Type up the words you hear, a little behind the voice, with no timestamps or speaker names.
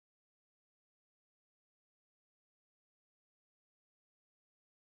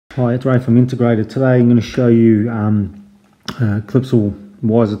Hi, it's Ray from Integrated. Today I'm going to show you Clipsal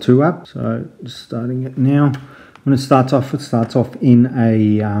Wiser 2 app. So just starting it now. When it starts off in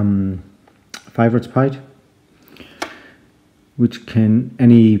a favorites page, which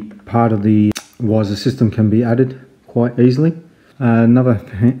any part of the Wiser system can be added quite easily. Another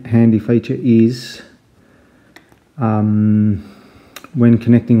handy feature is when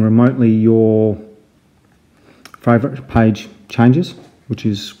connecting remotely, your favorite page changes, which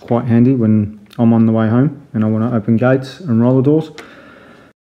is quite handy when I'm on the way home and I want to open gates and roller doors.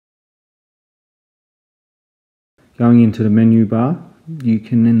 Going into the menu bar, you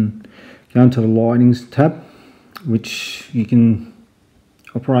can then go into the lightings tab, which you can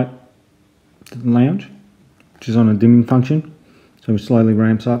operate the lounge, which is on a dimming function, so it slowly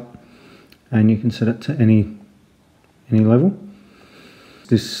ramps up, and you can set it to any level.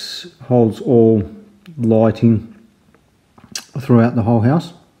 This holds all lighting throughout the whole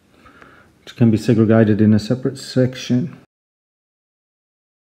house, which can be segregated in a separate section.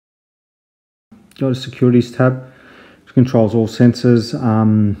 Go to Securities tab, which controls all sensors,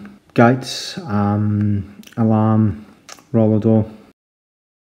 gates, alarm, roller door.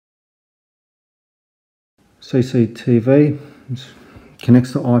 CCTV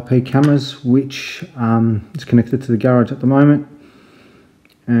connects to IP cameras, which is connected to the garage at the moment,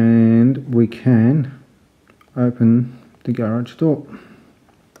 and we can open the garage door.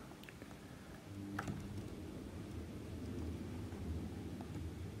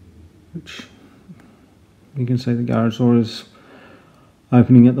 Which you can see the garage door is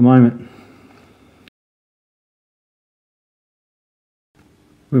opening at the moment.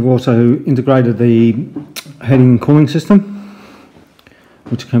 We've also integrated the heating and cooling system,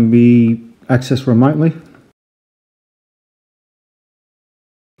 which can be accessed remotely.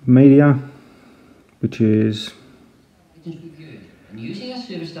 Media, which is and using our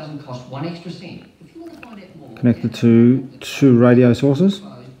service doesn't cost one extra cent. If you want to find out more, connected to two radio sources.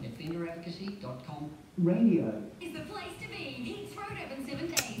 Radio is the place to be. Heathrow open 7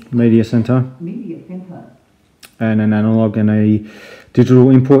 days. Media center. Media Centre. And an analog and a digital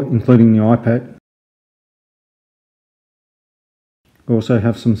input, including the iPad. We also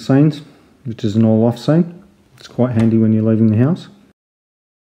have some scenes, which is an all-off scene. It's quite handy when you're leaving the house.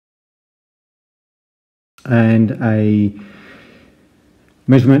 And a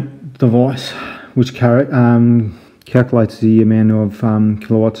measurement device, which calculates the amount of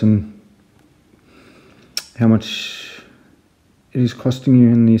kilowatts and how much it is costing you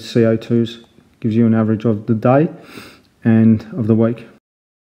in the CO2s. Gives you an average of the day and of the week.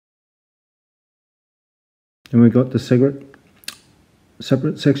 Then we've got the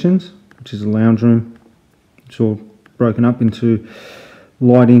separate sections, which is the lounge room. It's all broken up into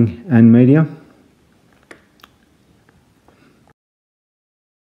lighting and media.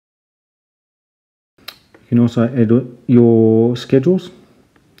 You can also edit your schedules.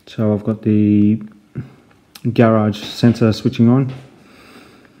 So I've got the garage sensor switching on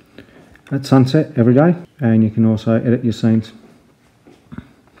at sunset every day, and you can also edit your scenes.